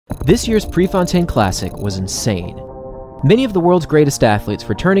This year's Prefontaine Classic was insane. Many of the world's greatest athletes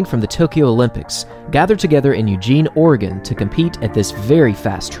returning from the Tokyo Olympics gathered together in Eugene, Oregon to compete at this very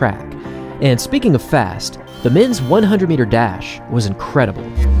fast track. And speaking of fast, the men's 100-meter dash was incredible.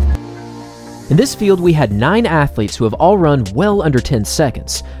 In this field, we had 9 athletes who have all run well under 10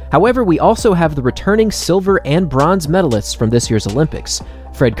 seconds. However, we also have the returning silver and bronze medalists from this year's Olympics,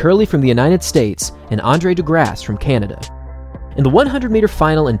 Fred Kerley from the United States and Andre de Grasse from Canada. In the 100-meter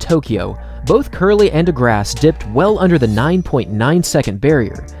final in Tokyo, both Kerley and Grasse dipped well under the 9.9-second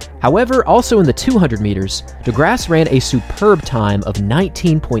barrier. However, also in the 200 meters, de Grasse ran a superb time of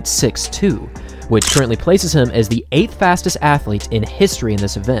 19.62, which currently places him as the 8th fastest athlete in history in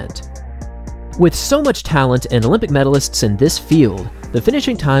this event. With so much talent and Olympic medalists in this field, the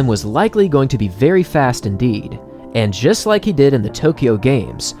finishing time was likely going to be very fast indeed. And just like he did in the Tokyo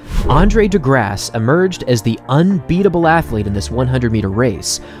Games, Andre de Grasse emerged as the unbeatable athlete in this 100-meter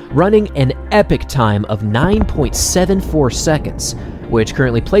race, running an epic time of 9.74 seconds, which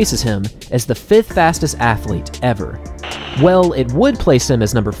currently places him as the 5th fastest athlete ever. Well, it would place him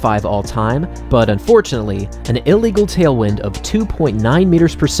as number 5 all time, but unfortunately, an illegal tailwind of 2.9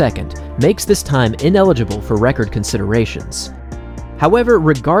 meters per second makes this time ineligible for record considerations. However,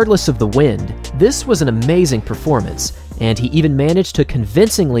 regardless of the wind, this was an amazing performance, and he even managed to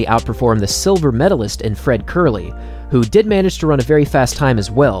convincingly outperform the silver medalist in Fred Kerley, who did manage to run a very fast time as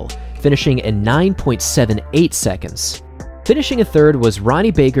well, finishing in 9.78 seconds. Finishing in 3rd was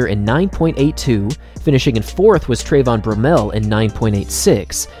Ronnie Baker in 9.82, finishing in 4th was Trayvon Bromell in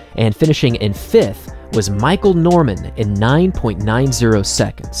 9.86, and finishing in 5th was Michael Norman in 9.90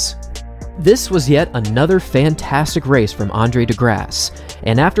 seconds. This was yet another fantastic race from Andre de Grasse,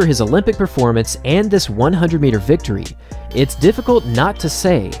 and after his Olympic performance and this 100-meter victory, it's difficult not to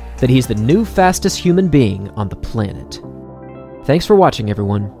say that he's the new fastest human being on the planet. Thanks for watching,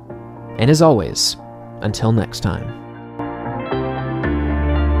 everyone, and as always, until next time.